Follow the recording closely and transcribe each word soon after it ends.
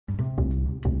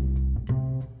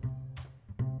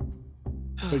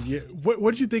But yeah,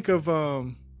 what did you think of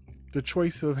the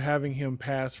choice of having him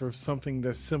pass for something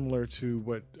that's similar to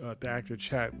what the actor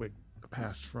Chadwick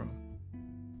passed from?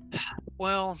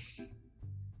 Well,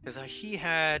 because he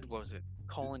had, what was it,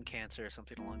 colon cancer or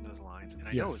something along those lines, and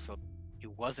I know Yes.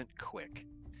 it wasn't quick.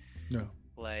 No.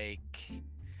 Like,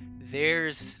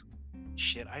 there's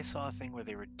shit. I saw a thing where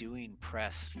they were doing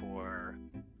press for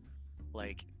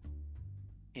like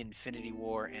Infinity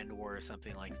War, End War, or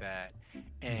something like that,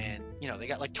 and they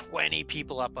got like 20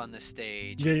 people up on the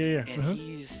stage, Yeah, yeah, yeah. and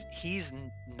he's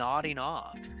nodding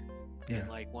off, Yeah. and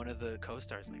like one of the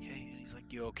co-stars like, hey, and he's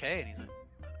like, you okay? And he's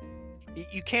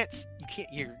like, you can't,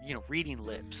 you're reading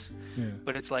lips, Yeah.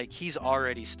 but it's like he's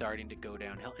already starting to go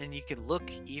downhill, and you can look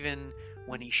even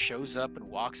when he shows up and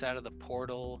walks out of the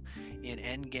portal in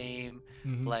Endgame,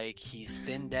 like he's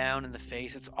thinned down in the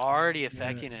face. It's already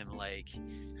affecting him, like,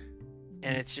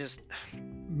 and it's just.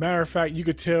 Matter of fact, you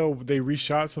could tell they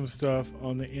reshot some stuff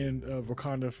on the end of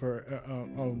Wakanda for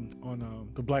on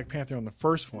the Black Panther on the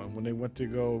first one when they was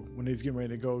getting ready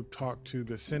to go talk to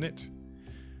the Senate.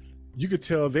 You could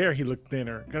tell there he looked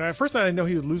thinner. Cause at first I didn't know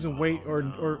he was losing weight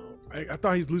or I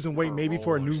thought he was losing weight maybe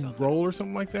for a new role or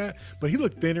something like that. But he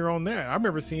looked thinner on that. I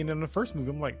remember seeing it in the first movie.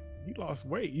 I'm like, he lost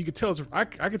weight. You could tell I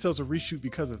could tell it's a reshoot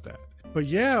because of that. But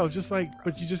yeah, it was just like,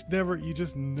 but you just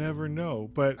never know.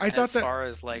 But I thought as far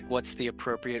as like what's the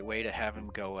appropriate way to have him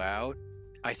go out,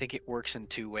 I think it works in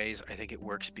two ways. I think it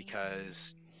works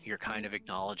because you're kind of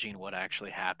acknowledging what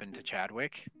actually happened to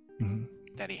Chadwick,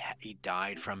 that he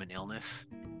died from an illness,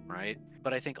 right?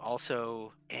 But I think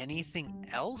also anything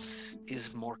else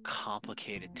is more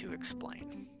complicated to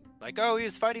explain. Like, oh, he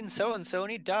was fighting so and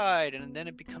he died, and then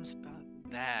it becomes about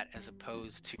that as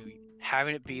opposed to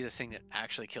having it be the thing that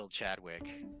actually killed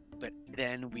Chadwick. But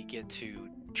then we get to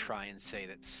try and say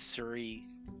that Suri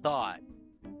thought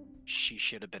she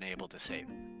should have been able to save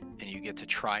him, and you get to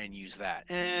try and use that,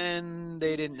 and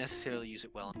they didn't necessarily use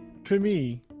it well. To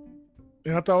me,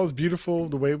 and I thought it was beautiful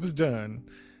the way it was done,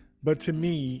 but to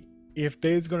me, if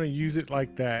they was going to use it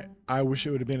like that, I wish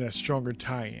it would have been a stronger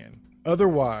tie-in.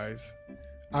 Otherwise,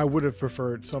 I would have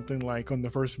preferred something like on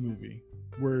the first movie,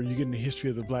 where you get in the history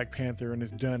of the Black Panther and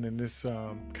it's done in this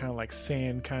kind of like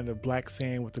sand, kind of black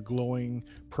sand with the glowing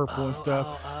purple and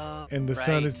stuff. And the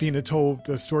son is being told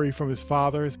the story from his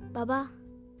father. Baba?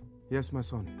 Yes, my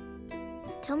son.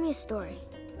 Tell me a story.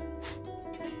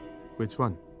 Which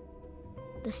one?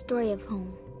 The story of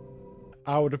home.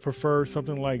 I would have preferred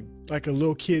something like a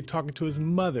little kid talking to his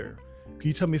mother. Can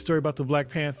you tell me a story about the Black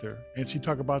Panther? And she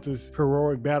talked about this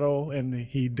heroic battle and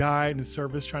he died in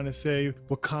service trying to save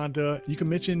Wakanda. You can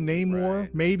mention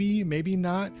Namor, maybe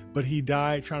not, but he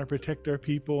died trying to protect their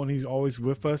people and he's always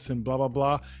with us and blah, blah,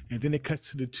 blah. And then it cuts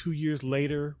to the 2 years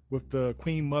later with the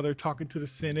Queen Mother talking to the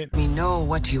Senate. We know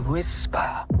what you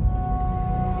whisper.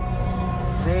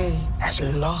 They has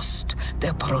lost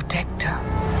their protector.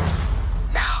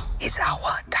 Now is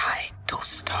our time to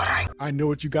strike. I know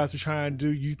what you guys are trying to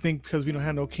do. You think because we don't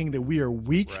have no king that we are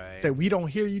weak, that we don't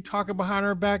hear you talking behind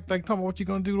our back, like talking about what you're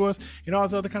going to do to us and all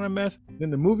this other kind of mess. Then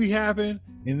the movie happened,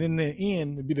 and then the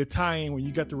end would be the tie-in when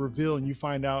you got the reveal and you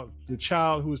find out the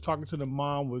child who was talking to the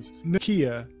mom was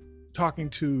Nakia talking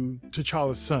to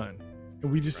T'Challa's son.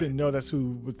 And we just didn't know that's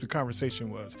what the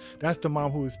conversation was. That's the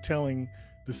mom who was telling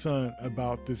the son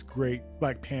about this great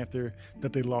Black Panther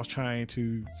that they lost trying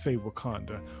to save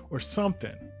Wakanda or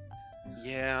something.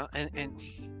 Yeah, and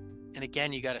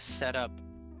again, you got to set up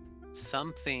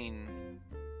something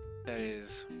that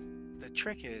is, the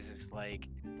trick is like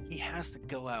he has to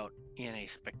go out in a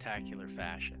spectacular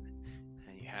fashion,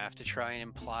 and you have to try and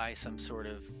imply some sort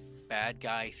of bad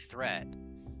guy threat.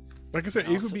 Like I said,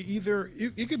 it could be either,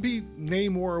 it could be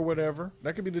Namor or whatever.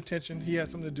 That could be the tension. He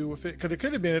has something to do with it. Because it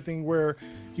could have been a thing where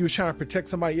he was trying to protect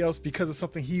somebody else because of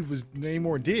something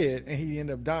Namor did, and he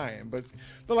ended up dying. But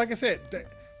like I said,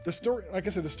 the story, like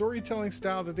I said, the storytelling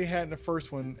style that they had in the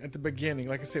first one at the beginning,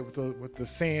 like I said, with the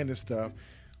sand and stuff,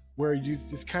 where you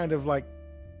just kind of like,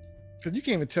 because you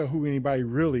can't even tell who anybody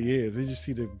really is. You just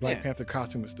see the Black Panther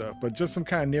costume and stuff. But just some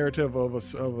kind of narrative of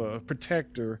a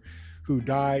protector who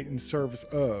died in service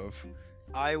of.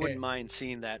 I wouldn't mind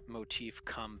seeing that motif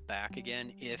come back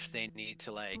again if they need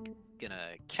to, like,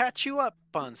 gonna catch you up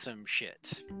on some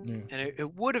shit. Yeah. And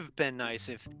it would have been nice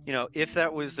if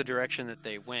that was the direction that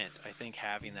they went. I think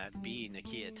having that be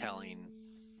Nakia telling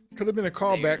could have been a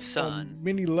callback on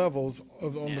many levels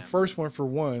on the first one for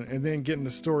one, and then getting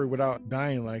the story without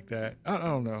dying like that. I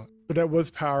don't know. But that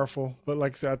was powerful. But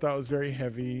like I said, I thought it was very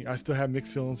heavy. I still have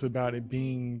mixed feelings about it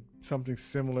being something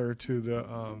similar to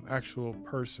the actual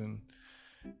person.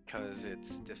 because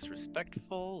it's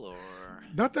disrespectful, or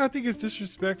Not that I think it's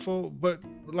disrespectful, but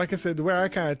like I said, the way I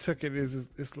kind of took it is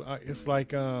it's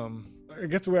like I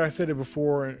guess the way I said it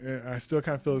before, and I still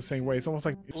kind of feel the same way. It's almost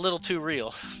like, a little too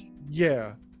real.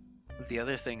 yeah, The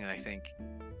other thing I think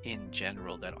in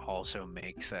general that also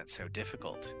makes that so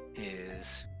difficult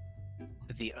is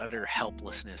the utter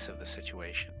helplessness of the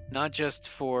situation. Not just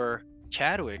for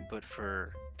Chadwick, but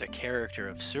for the character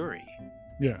of Suri.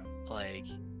 yeah, Like,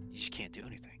 you just can't do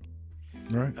anything.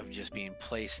 right, Of just being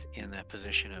placed in that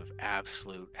position of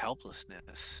absolute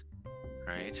helplessness,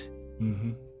 right?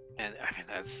 mm-hmm. And I mean,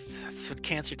 that's what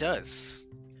cancer does.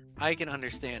 I can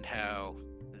understand how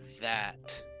that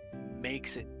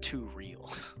makes it too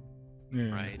real, Yeah.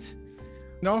 right?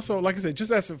 And also, like I said, just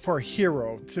as for a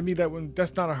hero, to me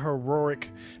that's not a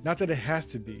heroic. Not that it has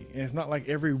to be, and it's not like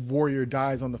every warrior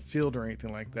dies on the field or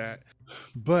anything like that.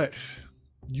 But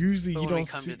usually But you when we don't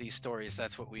come see to these stories,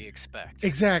 that's what we expect.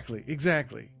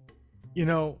 exactly. You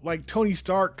know, like Tony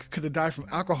Stark could have died from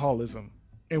alcoholism,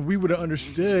 and we would have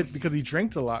understood because he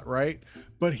drank a lot, right?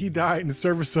 But he died in the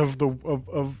service of the He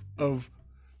the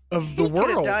could have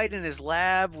world. died in his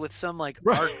lab with some like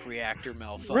Right. arc reactor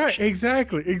malfunction. Right,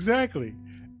 exactly.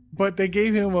 But they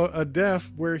gave him a death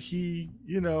where he,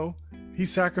 you know, he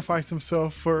sacrificed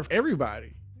himself for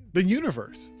everybody, the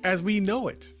universe as we know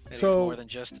it. And So he's more than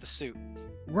just the suit.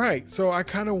 right. So I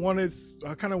kind of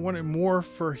wanted more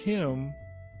for him,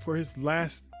 for his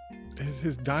last,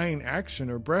 his dying action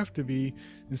or breath to be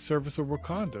in service of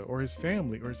Wakanda or his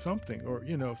family or something, or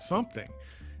you know, something,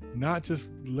 not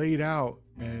just laid out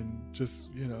and just,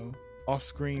 you know, off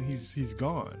screen. He's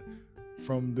gone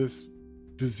from this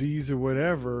disease or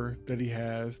whatever that he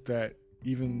has that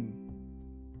even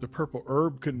the purple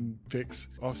herb couldn't fix,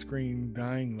 off screen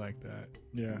dying like that.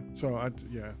 Yeah. So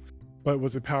yeah. But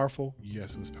was it powerful?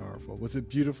 Yes, it was powerful. Was it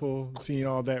beautiful seeing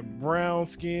all that brown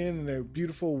skin and their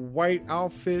beautiful white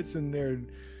outfits and they're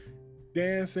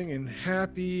dancing and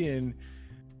happy and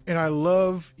I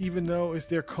love, even though it's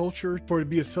their culture, for it to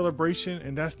be a celebration,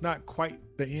 and that's not quite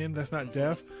the end, that's not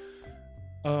death.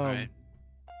 Right.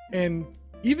 And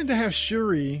even to have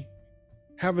Shuri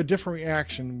have a different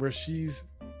reaction where she's,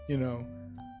 you know,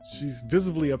 she's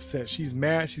visibly upset, she's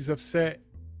mad, she's upset,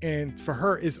 and for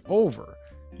her it's over.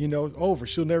 You know, it's over.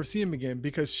 She'll never see him again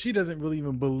because she doesn't really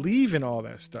even believe in all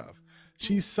that stuff.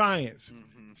 She's science.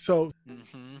 Mm-hmm. So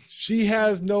Mm-hmm. she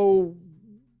has no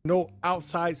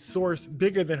outside source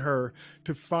bigger than her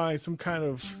to find some kind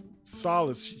of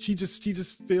solace. She just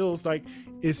feels like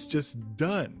it's just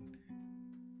done.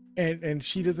 And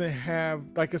she doesn't have,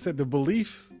 like I said, the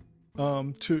beliefs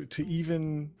to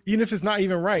even if it's not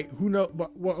even right, who know,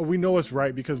 well, we know it's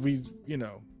right because we, you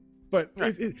know. But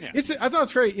Right. I thought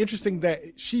it's very interesting that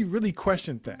she really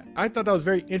questioned that. I thought that was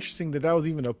very interesting that was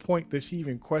even a point that she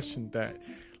even questioned that.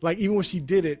 Like, even when she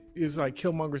did it, it's like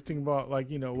Killmonger's thinking about,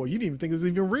 like, you know, well, you didn't even think it was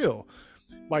even real.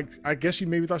 Like, I guess she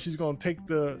maybe thought she was going to take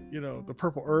the, you know, the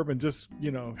purple herb and just,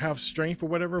 you know, have strength or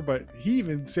whatever. But he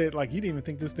even said, like, he didn't even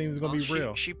think this thing was going to be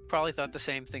real. She probably thought the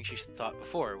same thing she thought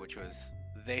before, which was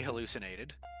they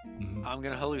hallucinated. Mhm. I'm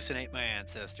going to hallucinate my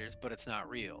ancestors, but it's not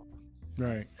real.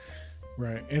 Right.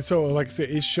 And so, like I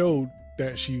said, it showed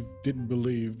that she didn't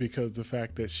believe because the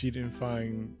fact that she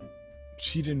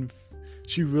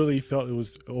really felt it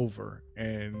was over,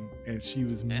 and she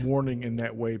was mourning in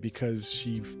that way because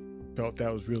she felt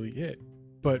that was really it.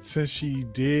 But since she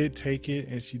did take it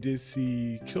and she did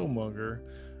see Killmonger,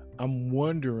 I'm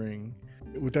wondering,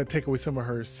 would that take away some of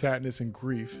her sadness and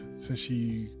grief, since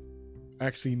she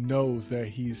actually knows that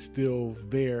he's still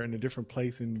there in a different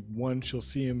place, and one, she'll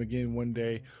see him again one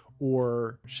day,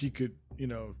 or she could, you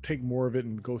know, take more of it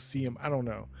and go see him. I don't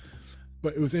know.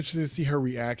 But it was interesting to see her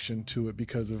reaction to it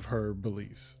because of her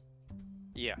beliefs.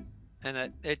 Yeah. And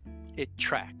that it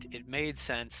tracked. It made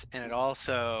sense, and it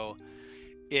also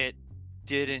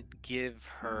didn't give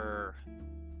her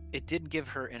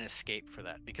an escape for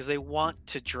that, because they want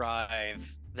to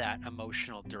drive that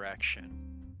emotional direction,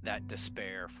 that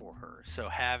despair for her. So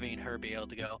having her be able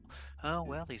to go, oh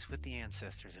well, he's with the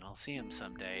ancestors and I'll see him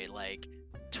someday, like,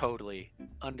 totally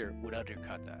would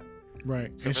undercut that.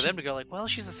 Right. So for them to go like, well,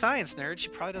 she's a science nerd, she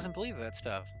probably doesn't believe that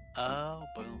stuff. Oh,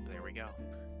 boom, there we go.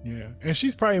 Yeah. And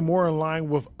she's probably more in line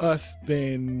with us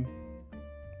than,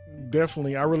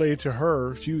 definitely, I related to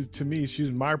her. To me, she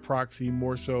was my proxy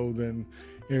more so than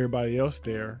everybody else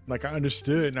there. Like, I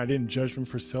understood and I didn't judge them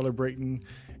for celebrating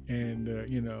and,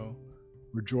 you know,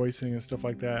 rejoicing and stuff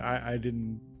like that. I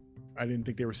didn't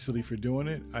think they were silly for doing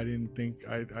it. I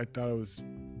thought it was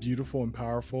beautiful and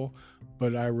powerful,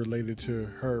 but I related to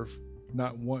her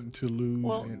not wanting to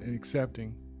lose and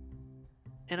accepting.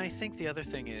 And I think the other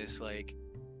thing is, like,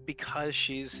 because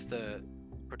she's the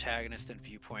protagonist and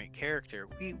viewpoint character,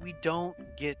 we don't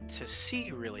get to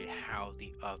see really how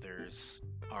the others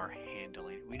are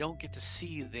handling it. We don't get to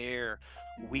see their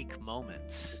weak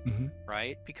moments,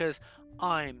 right? Because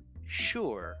I'm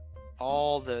sure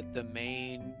all the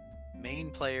main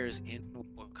players in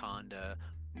Wakanda,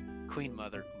 Queen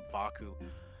Mother, M'Baku,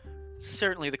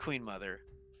 certainly the Queen Mother,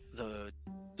 the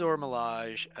Dora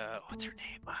Milaje, what's her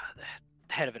name?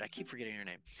 The head of it, I keep forgetting her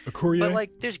name. Okoye? But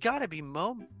like, there's got to be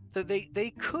moments that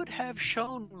they could have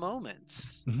shown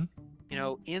moments, you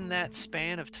know, in that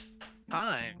span of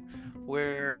time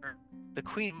where the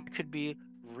Queen could be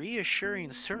reassuring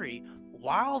Suri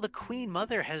while the Queen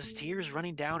Mother has tears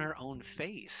running down her own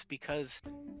face, because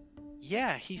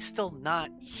yeah, he's still not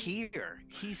here.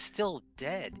 He's still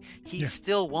dead. He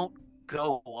still won't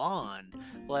go on.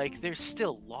 Like, there's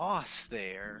still loss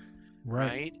there,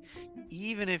 right?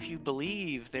 Even if you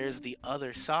believe there's the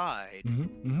other side,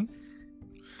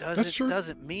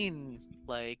 doesn't mean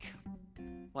like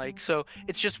so.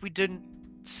 It's just we didn't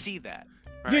see that,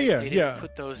 right? They didn't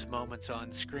put those moments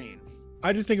on screen.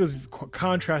 I just think it was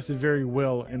contrasted very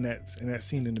well in that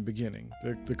scene in the beginning,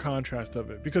 the contrast of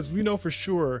it, because we know for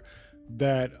sure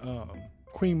that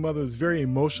Queen Mother was very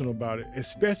emotional about it,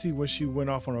 especially when she went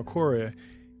off on Okoye,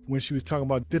 when she was talking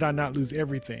about, did I not lose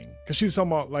everything? Because she was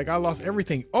talking about, like, I lost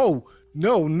everything. Oh,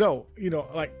 no, you know,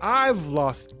 like, I've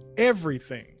lost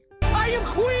everything. I am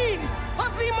queen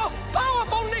of the most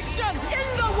powerful nation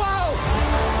in the world,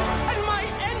 and my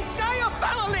entire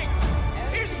family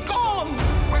is gone.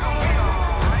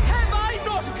 Have I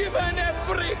not given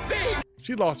everything?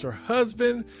 She lost her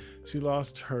husband, she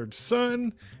lost her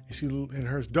son, and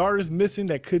her daughter's missing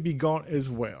that could be gone as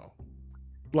well.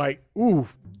 Like, ooh,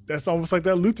 that's almost like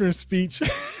that Lutheran speech.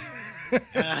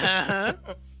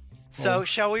 So,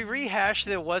 shall we rehash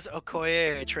that was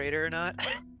Okoye a traitor or not?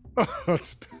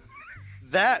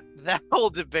 that whole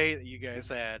debate that you guys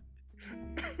had.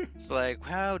 It's like,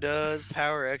 how does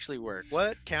power actually work?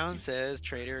 What counts as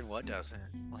traitor and what doesn't?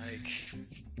 Like,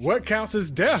 what counts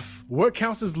as death? What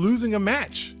counts as losing a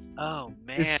match? Oh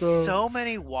man, so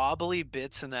many wobbly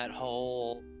bits in that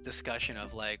whole discussion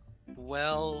of like,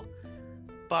 well,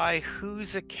 by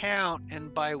whose account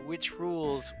and by which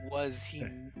rules was he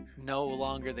no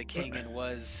longer the king and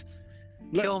was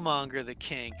Killmonger the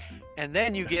king? And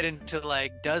then you get into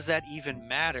like, does that even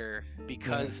matter?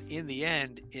 Because in the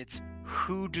end, it's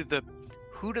who do the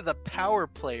power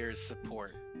players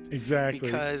support? Exactly.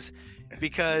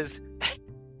 Because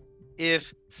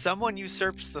if someone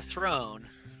usurps the throne,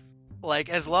 like,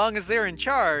 as long as they're in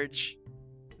charge,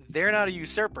 they're not a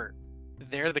usurper.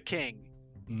 They're the king.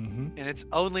 And it's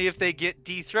only if they get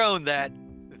dethroned that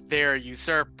they're a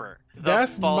usurper.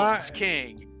 That's false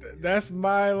king. That's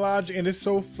my logic, and it's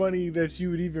so funny that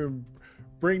you would even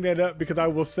bring that up, because I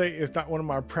will say it's not one of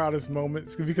my proudest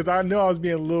moments, because I know I was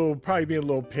probably being a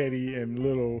little petty and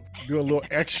doing a little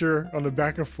extra on the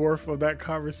back and forth of that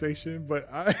conversation. But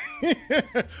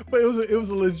it was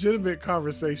a legitimate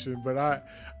conversation. But I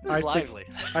lively.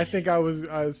 I think I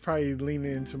was probably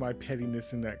leaning into my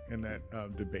pettiness in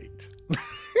that debate.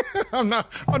 I'm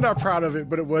not proud of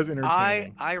it, but it was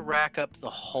entertaining. I rack up the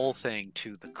whole thing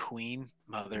to the Queen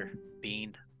Mother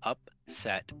being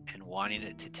upset and wanting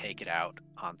it to take it out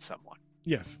on someone.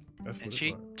 Yes, that's what. And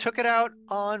she took it out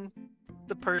on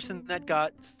the person that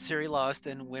got Suri lost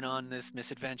and went on this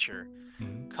misadventure.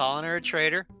 Calling her a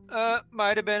traitor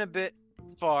might have been a bit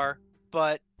far,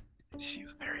 but she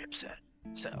was very upset.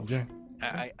 So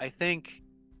I think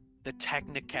the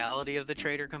technicality of the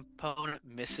traitor component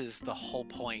misses the whole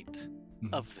point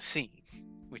of the scene,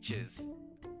 which is,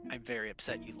 I'm very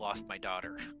upset you lost my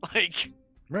daughter. Like,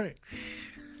 right.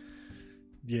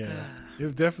 Yeah, it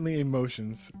was definitely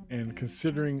emotions, and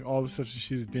considering all the stuff that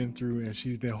she's been through and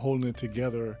she's been holding it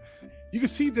together, you can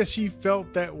see that she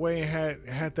felt that way and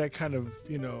had that kind of,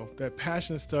 you know, that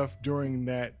passionate stuff during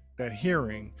that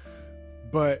hearing.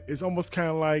 But it's almost kind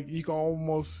of like you can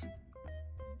almost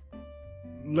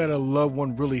let a loved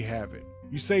one really have it.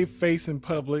 You save face in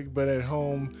public, but at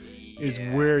home is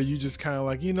where you just kind of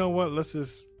like, you know what, let's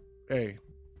just, hey,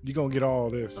 you're gonna get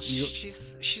all this. Well,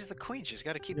 she's the queen. She's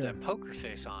got to keep that poker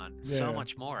face on so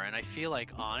much more. And I feel like,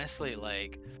 honestly,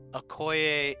 like,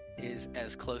 Okoye is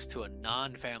as close to a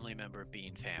non-family member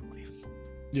being family.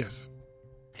 Yes.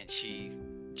 And she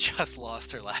just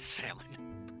lost her last family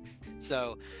member.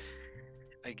 So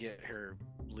I get her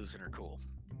losing her cool.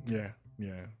 Yeah.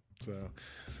 So,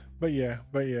 but yeah.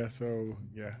 So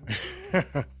yeah.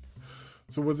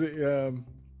 So was it?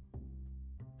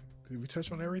 Did we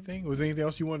touch on everything? Was there anything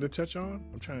else you wanted to touch on?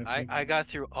 I'm trying to think. I got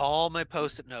through all my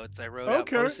post-it notes. I wrote out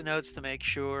post-it notes to make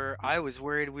sure. I was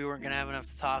worried we weren't going to have enough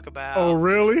to talk about. Oh,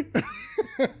 really?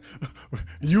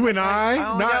 You and I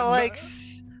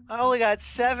only got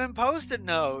 7 post-it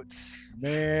notes.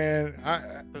 Man,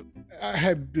 I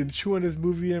had been chewing this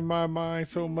movie in my mind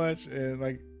so much,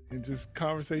 and just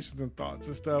conversations and thoughts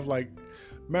and stuff.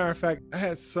 Matter of fact, I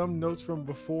had some notes from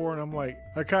before, and I'm like,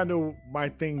 I kind of know my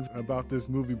things about this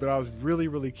movie, but I was really,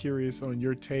 really curious on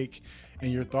your take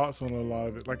and your thoughts on a lot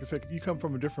of it. Like I said, you come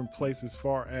from a different place as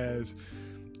far as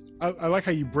I like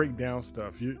how you break down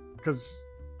stuff. Because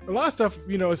a lot of stuff,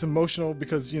 it's emotional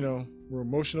because, we're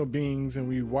emotional beings and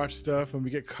we watch stuff and we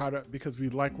get caught up because we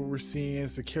like what we're seeing.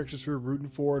 It's the characters we're rooting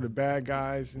for, the bad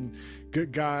guys and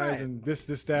good guys, right, and this,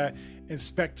 that, and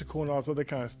spectacle and all this other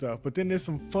kind of stuff. But then there's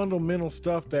some fundamental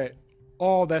stuff that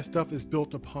all that stuff is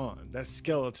built upon, that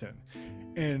skeleton.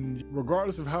 And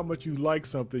regardless of how much you like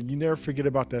something, you never forget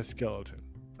about that skeleton.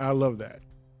 I love that.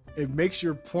 It makes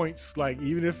your points,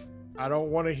 even if I don't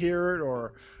want to hear it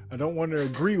or I don't want to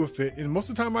agree with it, and most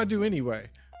of the time I do anyway.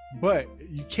 But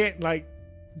you can't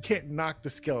knock the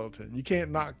skeleton. You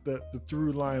can't knock the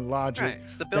through line logic, right,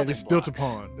 it's the that it's built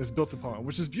upon,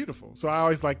 which is beautiful. So I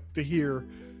always like to hear,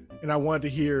 and I wanted to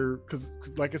hear, because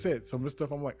like I said, some of the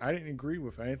stuff I'm like, I didn't agree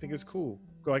with. I didn't think it's cool.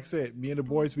 Like I said, me and the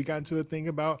boys, we got into a thing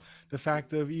about the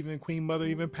fact of even Queen Mother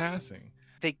even passing.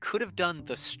 They could have done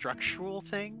the structural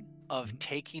thing of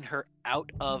taking her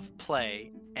out of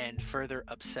play and further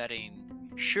upsetting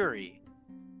Shuri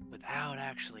without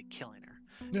actually killing her.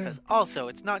 Because also,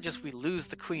 it's not just we lose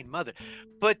the Queen Mother,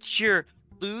 but you're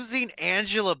losing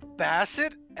Angela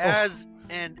Bassett as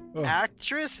an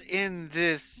actress in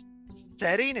this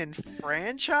setting and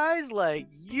franchise?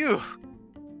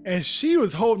 And she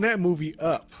was holding that movie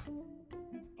up.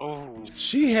 Oh.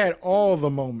 She had all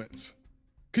the moments.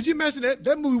 Could you imagine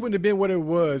that movie wouldn't have been what it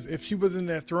was if she was in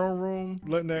that throne room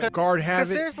letting that guard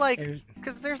have it?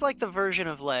 Because there's the version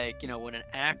of when an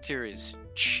actor is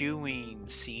chewing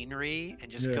scenery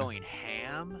and just going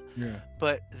ham. Yeah.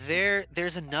 But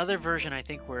there's another version, I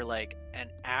think, where an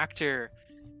actor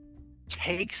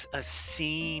takes a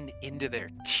scene into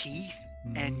their teeth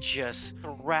and just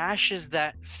thrashes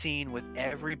that scene with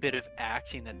every bit of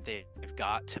acting that they've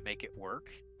got to make it work.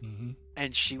 Mm-hmm.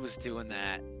 And she was doing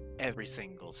that every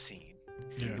single scene.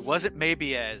 Yes. It wasn't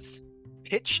maybe as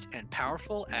pitched and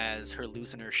powerful as her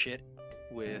losing her shit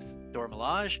with Dora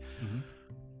Milaje,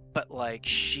 but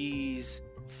she's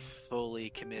fully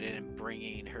committed and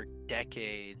bringing her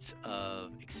decades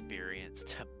of experience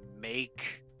to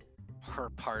make her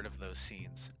part of those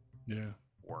scenes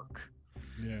work.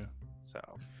 Yeah. So,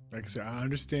 like I said, I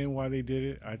understand why they did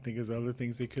it. I think there's other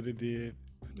things they could have did.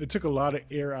 It took a lot of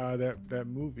air out of that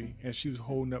movie, and she was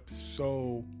holding up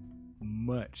so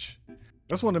much.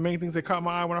 That's one of the main things that caught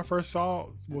my eye when I first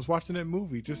was watching that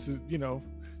movie. Just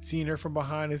seeing her from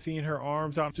behind and seeing her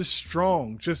arms out, just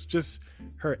strong, just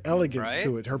her elegance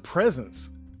to it, her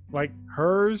presence.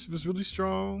 Hers was really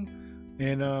strong,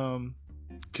 and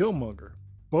Killmonger.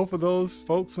 Both of those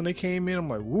folks, when they came in, I'm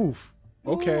like, woof,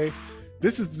 okay. Oof.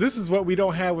 This is what we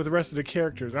don't have with the rest of the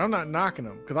characters. I'm not knocking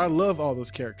them because I love all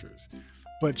those characters.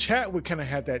 But Chadwick kind of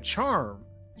had that charm.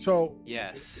 So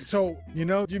yes. So you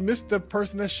miss the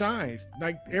person that shines.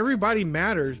 Everybody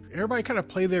matters. Everybody kind of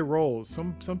play their roles.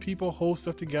 Some people hold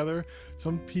stuff together.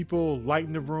 Some people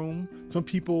lighten the room. Some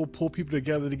people pull people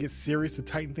together to get serious, to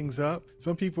tighten things up.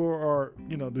 Some people are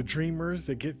the dreamers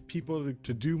that get people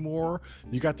to do more.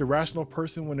 You got the rational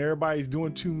person when everybody's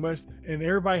doing too much, and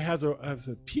everybody has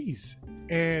a piece.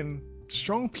 And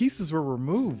strong pieces were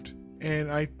removed,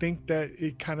 and I think that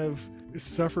it kind of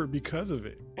suffered because of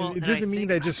it. Well, it doesn't mean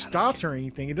that it just stops or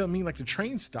anything. It doesn't mean the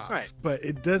train stops, right, but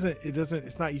it doesn't,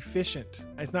 it's not efficient.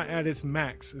 It's not at its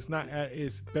max. It's not at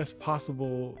its best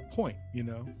possible point,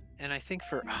 And I think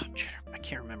I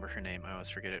can't remember her name. I always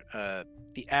forget it.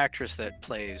 The actress that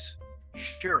plays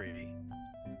Shuri.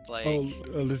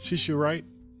 Letitia Wright?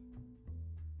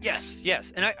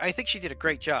 Yes. And I think she did a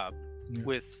great job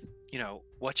with,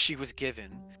 what she was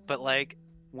given. But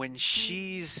when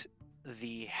she's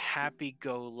the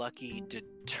happy-go-lucky,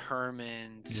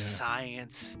 determined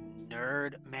science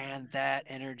nerd, man, that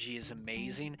energy is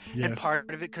amazing. Yes. And part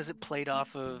of it because it played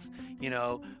off of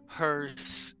her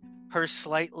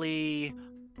slightly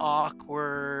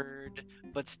awkward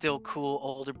but still cool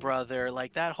older brother.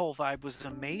 That whole vibe was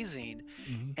amazing.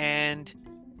 And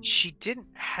she didn't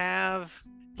have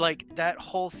that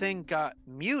whole thing got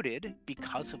muted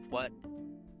because of what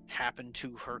happened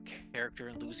to her character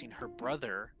and losing her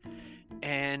brother,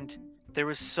 and there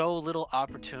was so little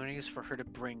opportunities for her to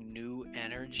bring new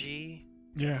energy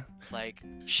Yeah. Like,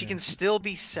 she can still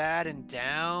be sad and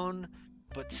down,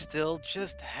 but still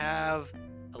just have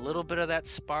a little bit of that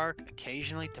spark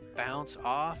occasionally to bounce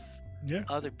off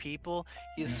other people.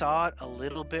 You saw it a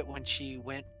little bit when she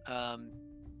went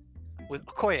with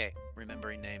Okoye,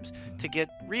 remembering names, to get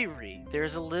Riri.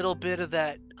 There's a little bit of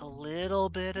that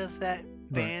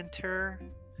banter.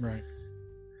 Right.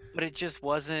 But it just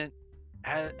wasn't,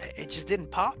 it just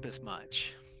didn't pop as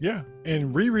much. Yeah.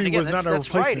 And Riri was not a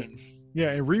replacement. Writing.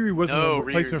 Yeah, and Riri wasn't a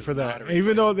replacement for that.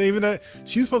 Even though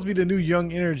she was supposed to be the new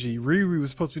young energy, Riri was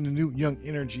supposed to be the new young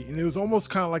energy, and it was almost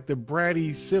kind of like the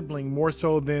bratty sibling more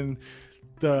so than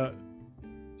the.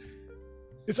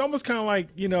 It's almost kind of like,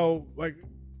 you know, like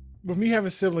with me having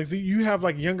siblings, you have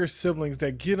like younger siblings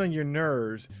that get on your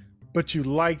nerves, but you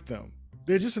like them.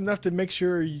 They're just enough to make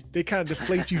sure they kind of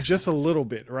deflate you just a little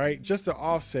bit, right? Just to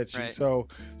offset you. Right. So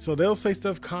they'll say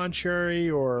stuff contrary,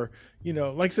 or, you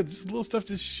know, like I said, just little stuff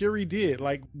that Shuri did.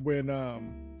 Like when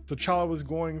T'Challa was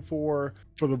going for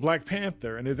the Black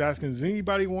Panther and is asking, does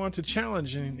anybody want to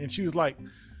challenge? And she was like,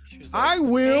 I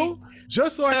will,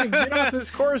 just so I can get out this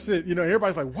corset. You know,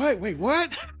 everybody's like, what? Wait,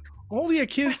 what? Only a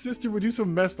kid's sister would do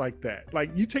some mess like that.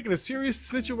 Like, you taking a serious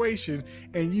situation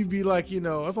and you'd be like, you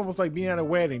know, it's almost like being at a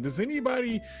wedding. Does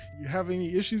anybody have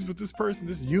any issues with this person,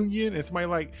 this union? And somebody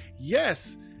like,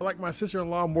 yes, I like my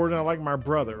sister-in-law more than I like my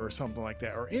brother, or something like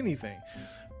that, or anything.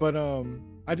 But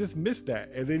I just missed that.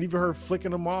 And then even her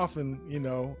flicking them off, and, you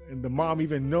know, and the mom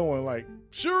even knowing, like,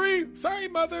 Shuri, sorry,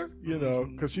 mother, you know,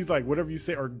 because she's like, whatever you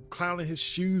say, or clowning his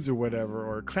shoes or whatever,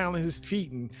 or clowning his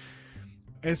feet.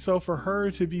 And so for her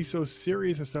to be so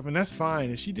serious and stuff, and that's fine,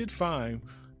 and she did fine,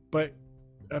 but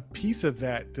a piece of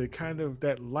that, to kind of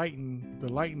that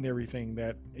lighten everything,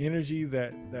 that energy,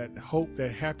 that hope,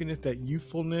 that happiness, that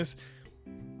youthfulness,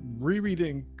 Riri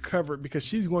didn't cover it because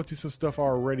she's going through some stuff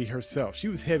already herself. She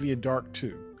was heavy and dark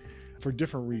too, for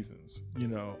different reasons, you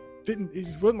know.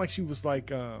 It wasn't like she was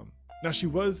like, now she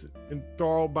was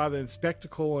enthralled by the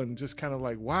spectacle and just kind of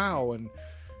like, wow, and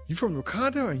you from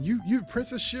Wakanda, and you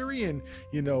Princess Shuri, and,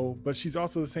 you know, but she's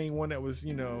also the same one that was,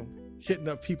 you know, hitting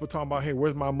up people talking about, hey,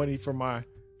 where's my money for my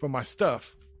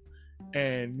stuff?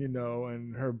 And, you know,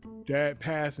 and her dad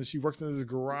passed and she works in his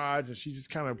garage and she's just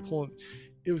kind of pulling.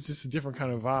 It was just a different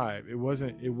kind of vibe. It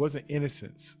wasn't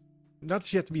innocence. Not that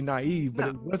she had to be naive,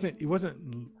 but no. It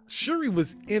wasn't Shuri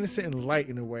was innocent and light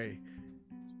in a way.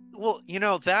 Well, you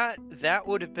know, that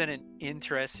would have been an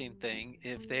interesting thing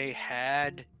if they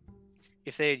had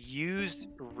used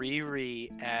Riri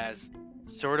as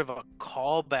sort of a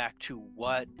callback to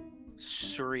what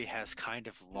Shuri has kind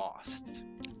of lost,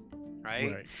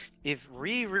 right? If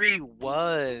Riri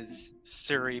was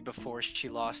Shuri before she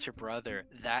lost her brother,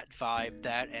 that vibe,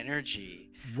 that energy,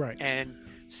 right? And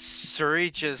Shuri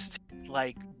just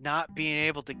like not being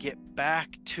able to get back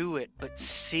to it, but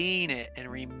seeing it and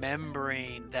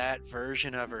remembering that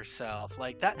version of herself,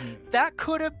 like that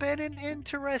could have been an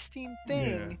interesting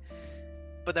thing. Yeah.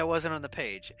 But that wasn't on the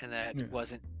page, and that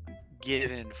wasn't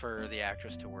given for the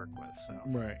actress to work with. So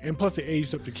right, and plus it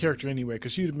aged up the character anyway,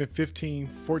 because she'd have been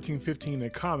 14, 15 in the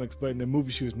comics, but in the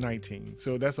movie she was 19.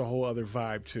 So that's a whole other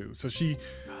vibe too. So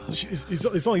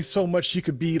it's only so much she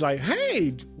could be like,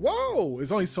 hey, whoa!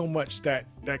 It's only so much that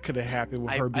could have happened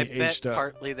with her being aged up.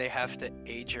 Partly they have to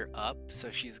age her up,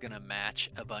 so she's gonna match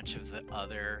a bunch of the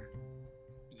other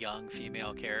young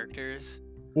female characters.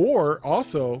 Or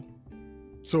also,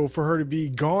 so for her to be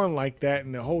gone like that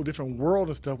in a whole different world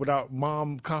and stuff without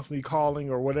mom constantly calling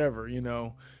or whatever, you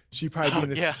know, she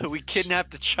probably we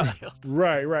kidnapped the child.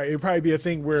 Right. It'd probably be a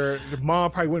thing where the mom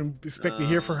probably wouldn't expect to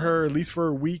hear from her at least for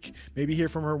a week, maybe hear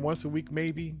from her once a week,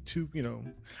 maybe two, you know,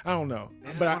 I don't know.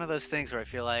 This is one of those things where I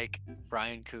feel like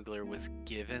Ryan Coogler was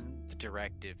given the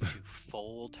directive to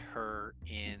fold her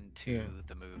into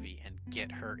the movie and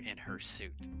get her in her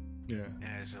suit. Yeah. And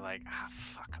it was like,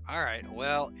 fuck. All right,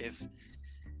 well, if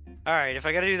I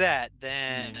gotta do that,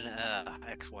 then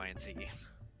X, Y, and Z.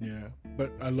 Yeah,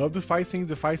 but I love the fight scenes.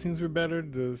 The fight scenes were better.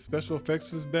 The special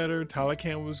effects was better.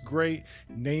 Talocan was great.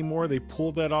 Namor, they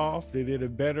pulled that off. They did a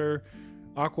better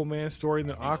Aquaman story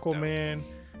than Aquaman.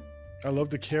 I love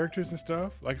the characters and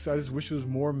stuff. Like I said, I just wish there was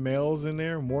more males in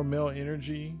there, more male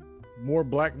energy, more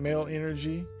black male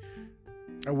energy.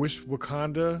 I wish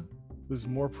Wakanda was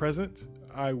more present.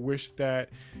 I wish that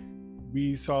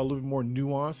we saw a little bit more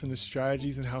nuance in the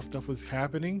strategies and how stuff was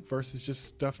happening versus just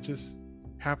stuff just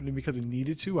happening because it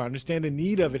needed to. I understand the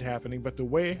need of it happening, but the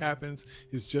way it happens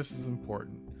is just as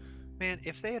important. Man,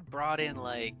 if they had brought in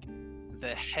like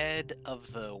the head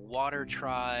of the water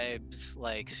tribes,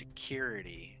 like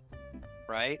security,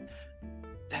 right?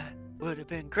 would have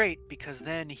been great, because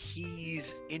then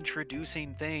he's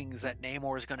introducing things that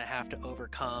Namor is going to have to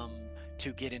overcome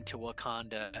to get into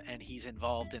Wakanda, and he's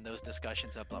involved in those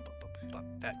discussions of blah blah blah blah.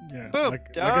 That, Yeah, boom,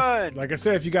 done. like I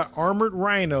said, if you got armored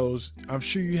rhinos, I'm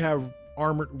sure you have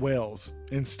armored whales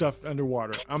and stuff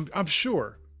underwater. I'm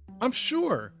sure.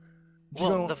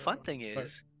 Well, the fun thing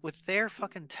is, with their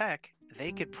fucking tech,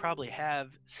 they could probably have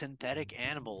synthetic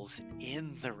animals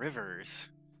in the rivers.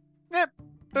 Yep,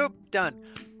 boop, done.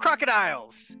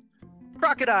 Crocodiles.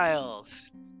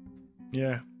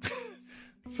 Yeah.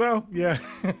 So yeah.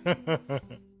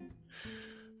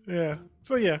 Yeah.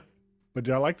 So yeah. But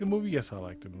did I like the movie? Yes, I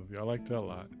liked the movie. I liked it a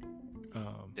lot.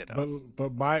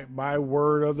 But my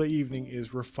word of the evening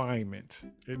is refinement.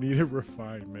 It needed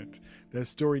refinement. That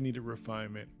story needed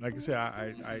refinement. Like I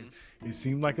said, it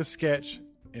seemed like a sketch,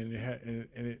 and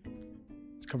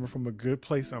it's coming from a good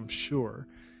place, I'm sure.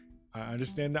 I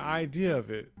understand the idea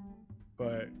of it,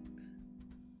 but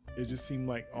it just seemed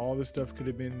like all this stuff could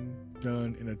have been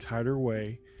done in a tighter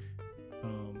way.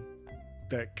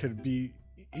 That could be,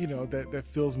 that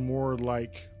feels more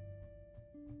like.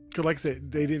 Because like I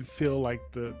said, they didn't feel like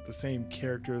the same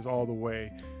characters all the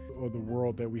way, or the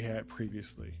world that we had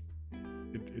previously.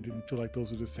 It didn't feel like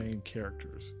those were the same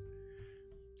characters.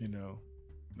 Now,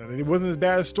 it wasn't as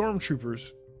bad as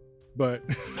Stormtroopers, but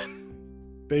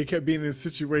they kept being in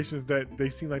situations that they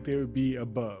seemed like they would be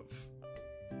above.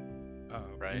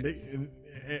 Right.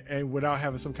 And without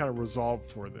having some kind of resolve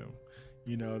for them.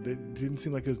 They didn't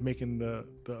seem like it was making the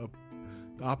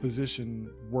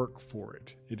opposition work for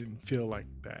it. It didn't feel like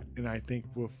that. And I think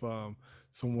with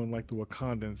someone like the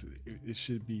Wakandans, it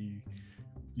should be,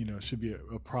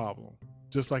 a problem.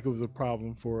 Just like it was a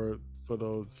problem for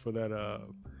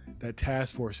that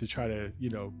task force to try to,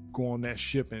 go on that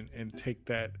ship and take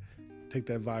that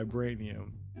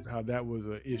vibranium. How that was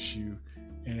an issue,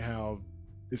 and how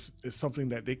it's something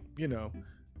that they,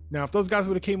 now if those guys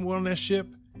would have came on that ship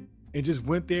and just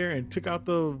went there and took out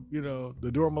the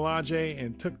Dora Milaje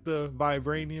and took the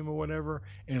vibranium or whatever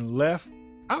and left,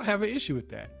 I would have an issue with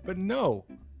that. But no,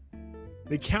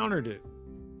 they countered it.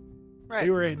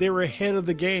 Right. They were ahead of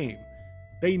the game.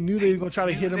 They knew they were going to try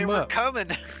to hit him up. They were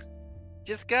coming.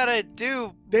 Just gotta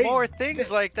do more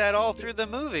things like that all through the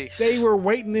movie. They were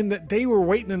waiting in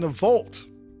the vault.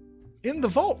 In the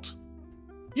vault.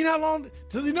 You know how long?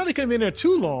 So they couldn't have been there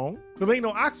too long, because there ain't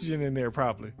no oxygen in there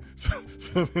probably.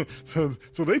 So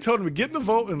they told them to get in the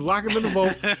vault and lock them in the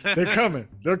vault. They're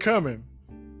coming.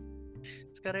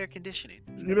 It's got air conditioning.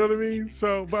 You know what I mean?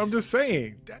 So, but I'm just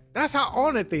saying, that's how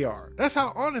on it they are.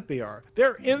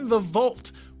 They're in the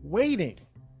vault waiting.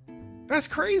 That's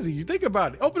crazy. You think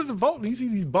about it. Open the vault and you see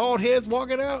these bald heads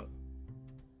walking out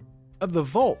of the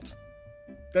vault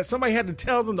that somebody had to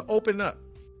tell them to open up.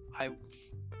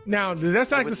 Now, does that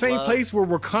sound like the same place where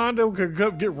Wakanda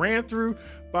could get ran through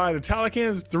by the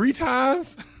Talikans 3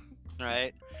 times?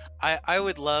 Right. I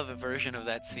would love a version of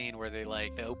that scene where they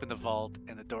open the vault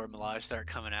and the Dora Milaje start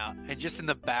coming out, and just in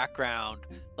the background,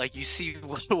 you see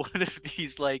one of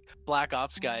these black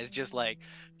ops guys just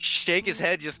shake his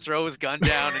head, just throw his gun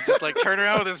down, and just turn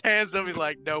around with his hands up. He's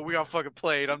like, "No, we got fucking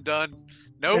played. I'm done.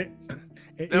 Nope."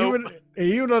 Nope.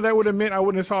 Even though that would have meant I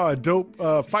wouldn't have saw a dope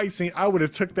fight scene, I would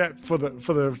have took that for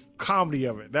the comedy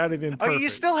of it. That'd have been perfect. Oh, you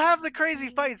still have the crazy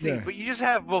fight scene, but you just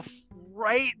have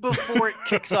right before it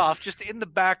kicks off, just in the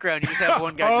background, you just have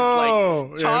one guy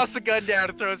toss the gun down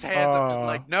and throw his hands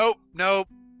up, just nope,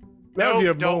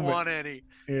 don't want any.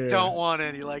 Yeah. Don't want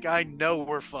any. I know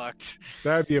we're fucked.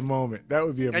 That'd be a moment. That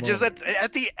would be a moment. And just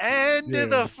at the end of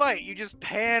the fight, you just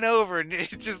pan over, and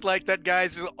it's just that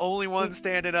guy's the only one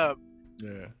standing up.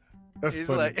 Yeah. That's He's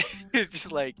funny.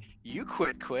 just you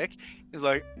quit quick. He's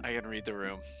like, I gotta read the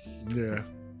room. Yeah.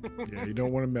 Yeah, you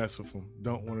don't want to mess with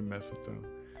them.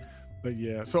 But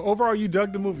yeah, so overall you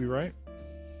dug the movie, right?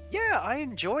 Yeah, I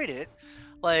enjoyed it.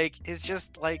 It's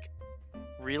just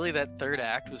really that third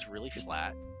act was really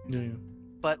flat. Yeah.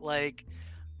 But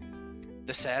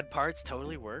the sad parts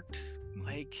totally worked.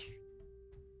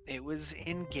 It was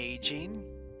engaging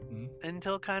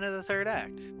until kind of the third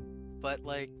act. But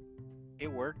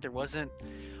it worked. There wasn't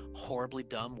horribly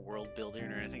dumb world building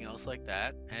or anything else like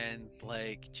that. And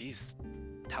geez,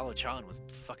 Talo-chan was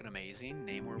fucking amazing.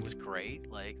 Namor was great.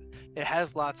 It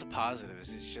has lots of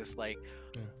positives. It's just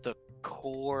the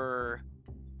core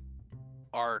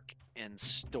arc and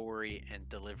story and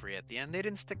delivery at the end, they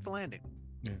didn't stick the landing.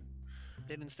 Yeah.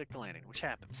 They didn't stick the landing, which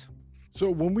happens. So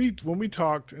when we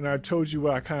talked and I told you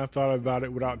what I kind of thought about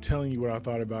it without telling you what I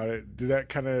thought about it, did that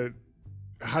kind of,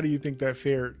 how do you think that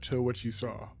fared to what you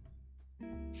saw?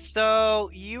 So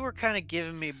you were kind of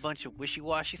giving me a bunch of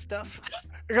wishy-washy stuff.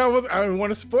 I didn't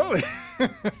want to spoil it.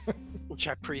 which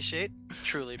I appreciate,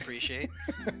 truly appreciate.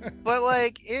 But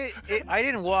like I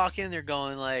didn't walk in there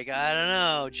going like, I don't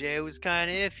know, Jay was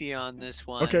kind of iffy on this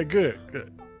one. Okay, good.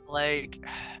 Like,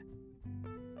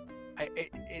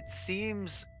 it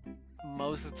seems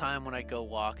most of the time when I go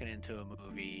walking into a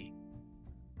movie,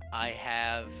 I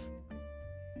have,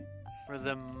 for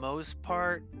the most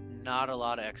part, not a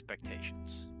lot of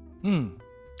expectations.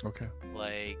 Okay.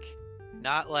 Like,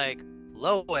 not like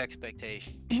low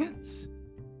expectations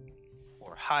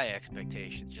or high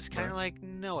expectations, just kind of like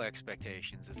no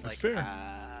expectations. It's That's like,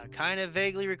 fair. kind of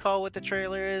vaguely recall what the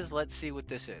trailer is. Let's see what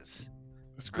this is.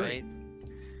 That's great.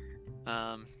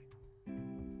 Right?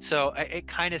 So it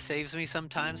kind of saves me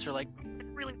sometimes for like, I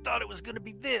really thought it was going to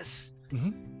be this,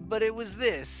 but it was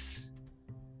this.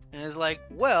 And it's like,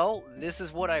 well, this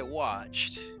is what I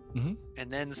watched.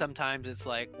 And then sometimes it's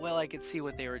like, well, I could see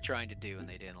what they were trying to do and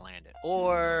they didn't land it.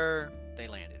 Or they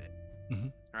landed it.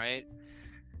 Right?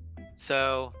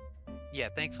 So, yeah,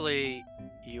 thankfully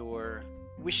your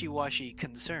wishy-washy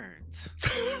concerns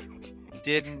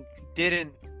didn't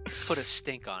put a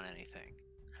stink on anything.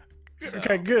 So.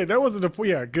 Okay, good. That wasn't the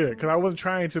yeah, good, because I wasn't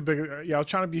trying to. I was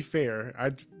trying to be fair. I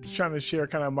was trying to share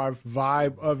kind of my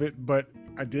vibe of it, but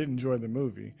I did enjoy the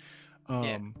movie.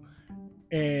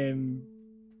 And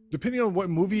depending on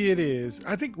what movie it is,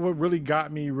 I think what really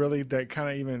got me, that kind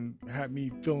of even had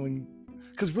me feeling,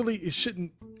 because really it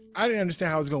shouldn't. I didn't understand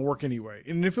how it was going to work anyway.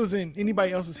 And if it was in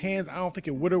anybody else's hands, I don't think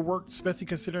it would have worked, especially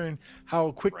considering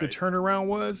how quick the turnaround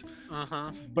was.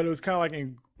 But it was kind of like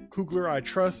in Coogler, I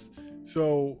trust.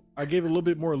 So I gave it a little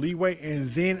bit more leeway, and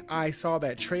then I saw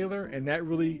that trailer, and that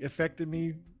really affected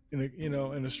me in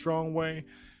a strong way.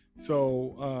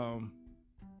 So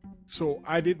so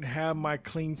I didn't have my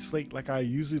clean slate like I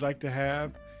usually like to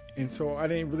have, and so I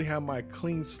didn't really have my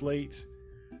clean slate,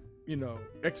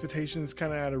 expectations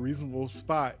kind of at a reasonable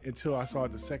spot until I saw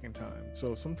it the second time.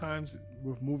 So sometimes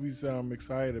with movies that I'm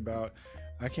excited about,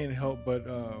 I can't help but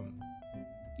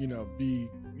be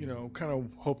kind of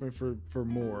hoping for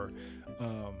more.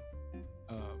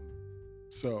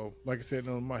 So like I said,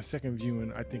 on my second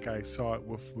viewing, I think I saw it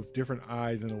with different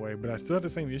eyes in a way, but I still had the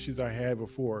same issues I had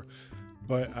before,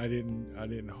 but I didn't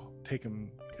take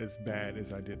them as bad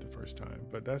as I did the first time.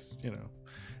 But that's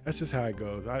just how it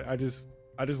goes. I just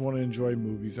want to enjoy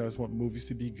movies. I just want movies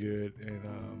to be good,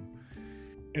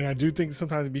 and I do think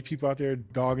sometimes there be people out there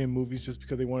dogging movies just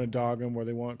because they want to dog them, or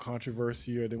they want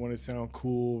controversy, or they want to sound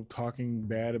cool talking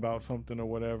bad about something or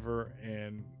whatever.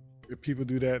 And if people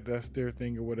do that, that's their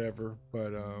thing or whatever.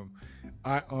 But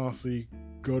I honestly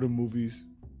go to movies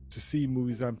to see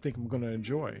movies I think I'm going to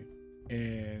enjoy.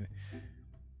 And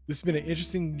this has been an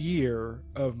interesting year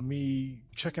of me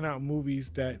checking out movies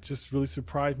that just really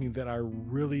surprised me, that I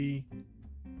really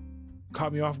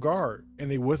caught me off guard,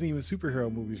 and they wasn't even superhero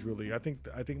movies really. I think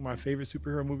my favorite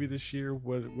superhero movie this year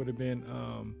would have been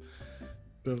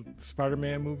the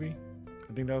Spider-Man movie.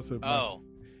 I think that was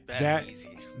that's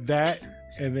easy. That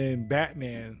and then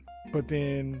Batman, but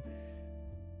then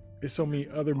there's so many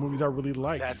other movies I really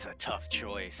like. That's a tough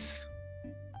choice.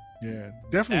 Yeah,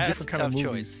 definitely different kind of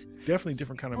movies. Definitely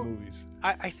different kind of movies.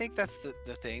 I think that's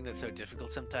the thing that's so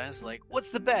difficult sometimes. Like,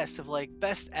 what's the best of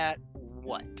best at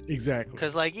what? Exactly.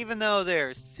 Because even though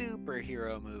they're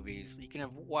superhero movies, you can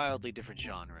have wildly different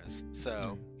genres.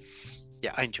 So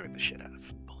yeah, I enjoyed the shit out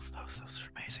of both of those. Those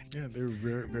are amazing. Yeah, they're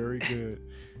very, very good.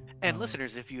 And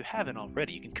listeners, if you haven't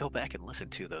already, you can go back and listen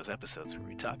to those episodes where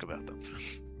we talk about them.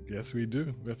 Yes, we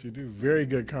do. Yes, we do. Very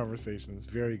good conversations.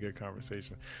 Very good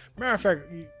conversation. Matter of fact,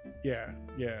 yeah.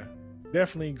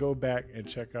 Definitely go back and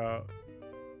check out.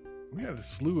 We had a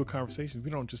slew of conversations.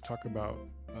 We don't just talk about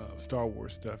Star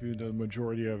Wars stuff, even though the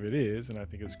majority of it is, and I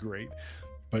think it's great.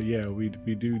 But yeah, we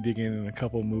do dig in a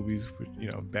couple of movies,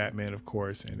 with, Batman, of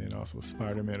course, and then also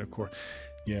Spider-Man, of course.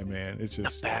 Yeah, man, it's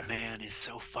just... The Batman is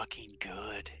so fucking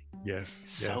good. Yes.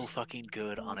 So fucking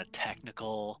good on a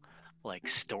technical,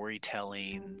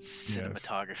 storytelling,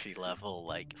 cinematography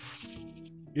level.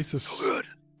 It's so good.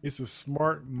 It's a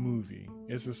smart movie.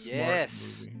 It's a smart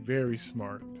movie. Very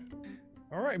smart.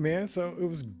 All right, man. So it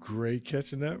was great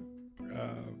catching up.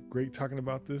 Great talking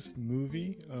about this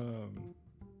movie.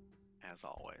 As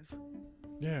always.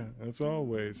 Yeah, as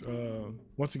always.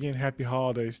 Once again, happy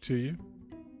holidays to you.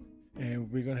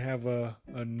 And we're going to have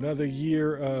another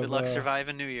year of... Good luck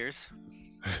surviving New Year's.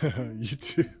 You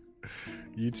too.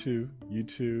 You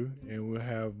too. And we'll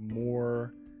have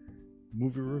more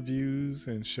movie reviews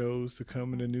and shows to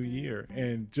come in the new year.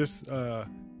 And just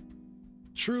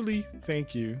truly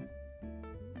thank you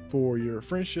for your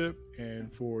friendship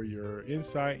and for your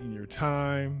insight and your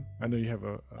time. I know you have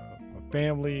a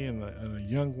family and a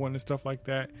young one and stuff like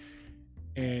that,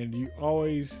 and you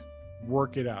always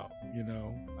work it out.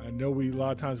 I know a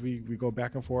lot of times we go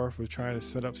back and forth. We're trying to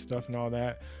set up stuff and all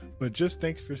that, but just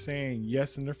thanks for saying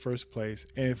yes in the first place,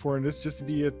 and for this just to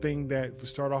be a thing that would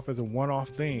start off as a one-off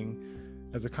thing,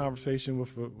 as a conversation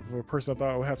with a person I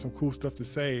thought would have some cool stuff to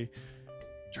say,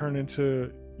 turn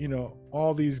into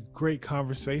all these great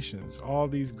conversations, all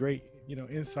these great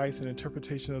insights and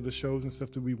interpretation of the shows and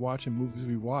stuff that we watch and movies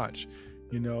we watch.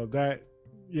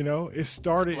 It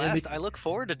started. I look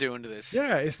forward to doing this.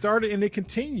 Yeah, it started and it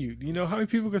continued. How many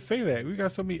people could say that? We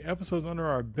got so many episodes under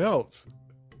our belts.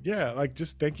 Yeah, like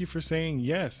just thank you for saying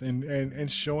yes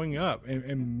and showing up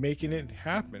and making it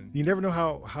happen. You never know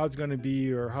how it's going to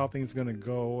be or how things are going to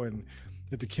go, and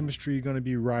if the chemistry is going to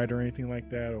be right or anything like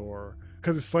that. Or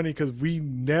because it's funny because we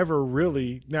never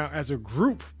really, now as a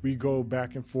group, we go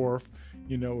back and forth.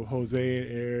 Jose and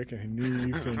Eric and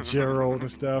Hanif and Gerald and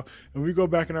stuff. And we go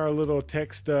back in our little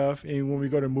tech stuff. And when we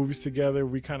go to movies together,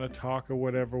 we kind of talk or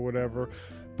whatever.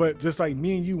 But just like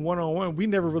me and you one-on-one, we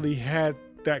never really had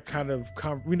that kind of,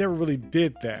 we never really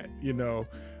did that,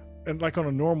 and like on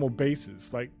a normal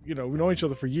basis. Like, we know each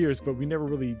other for years, but we never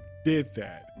really did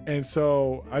that. And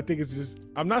so I think it's just,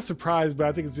 I'm not surprised, but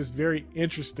I think it's just very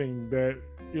interesting that,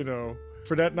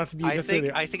 for that not to be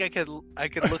necessarily. I think I could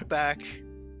look back.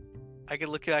 I could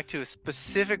look back to a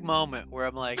specific moment where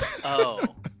I'm like,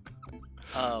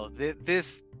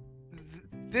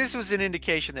 this was an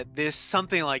indication that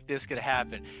something like this could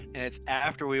happen, and it's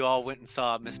after we all went and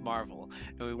saw Miss Marvel,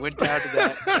 and we went down to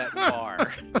that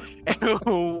bar,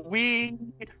 and we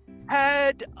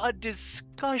had a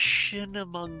discussion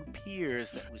among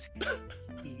peers that was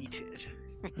heated.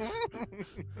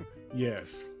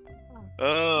 Yes.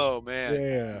 Oh man.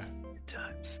 Yeah. Good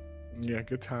times. Yeah,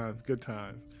 good times. Good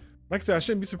times. Like I said, I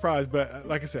shouldn't be surprised, but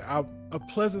like I said, a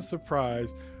pleasant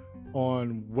surprise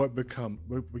on what became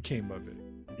of it,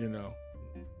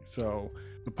 So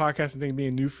the podcasting thing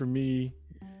being new for me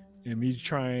and me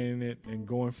trying it and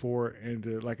going for it, and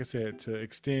to, like I said, to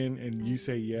extend and you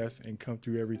say yes and come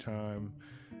through every time,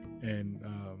 and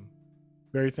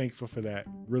very thankful for that.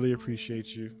 Really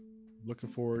appreciate you. Looking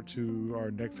forward to our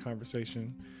next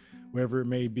conversation, wherever it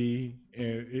may be,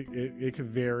 and it could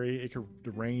vary.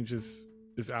 The range is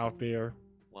out there.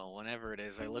 Well, whenever it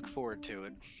is, I look forward to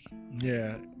it.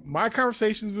 Yeah, my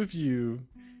conversations with you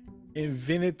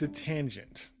invented the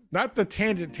tangent, not the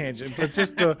tangent, but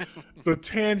just the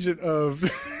tangent of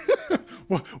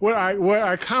what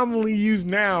I commonly use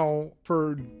now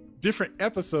for different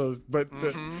episodes. But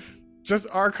just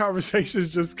our conversations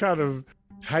just kind of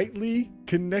tightly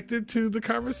connected to the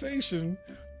conversation,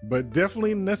 but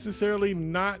definitely necessarily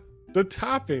not the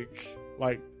topic.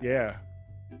 Like, yeah.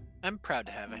 I'm proud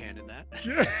to have a hand in that.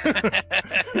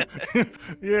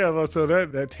 Yeah. So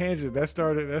that tangent that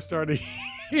started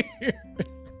here.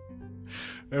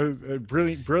 It was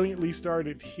brilliantly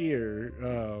started here.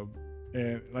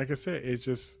 And like I said,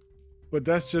 but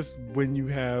that's just when you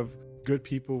have good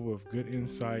people with good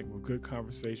insight, with good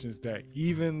conversations, that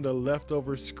even the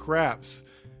leftover scraps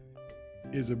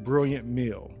is a brilliant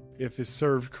meal if it's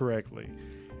served correctly.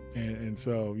 And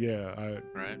so, yeah.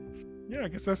 I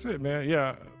guess that's it, man.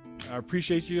 Yeah. I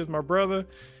appreciate you as my brother.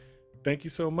 Thank you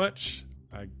so much.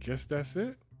 I guess that's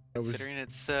it. Considering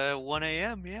it's 1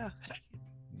 a.m., yeah.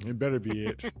 It better be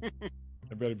it.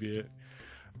 It better be it.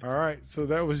 All right. So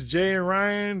that was Jay and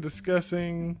Ryan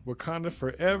discussing Wakanda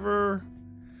Forever,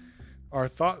 our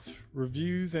thoughts,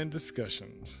 reviews, and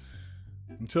discussions.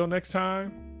 Until next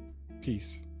time,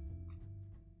 peace.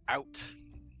 Out.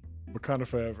 Wakanda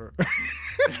Forever.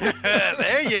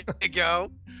 There you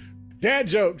go. Dad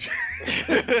jokes.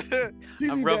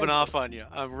 I'm rubbing off on you.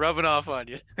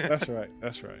 That's right.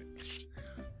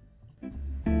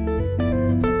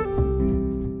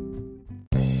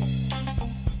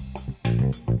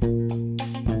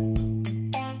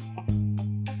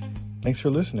 Thanks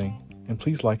for listening, and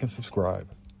please like and subscribe.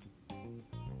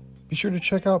 Be sure to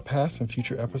check out past and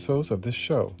future episodes of this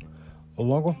show,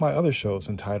 along with my other shows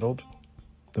entitled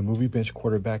The Movie Bench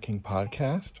Quarterbacking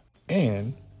Podcast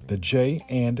and The J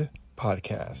and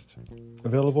Podcast,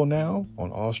 available now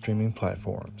on all streaming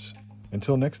platforms.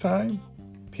 Until next time,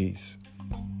 peace.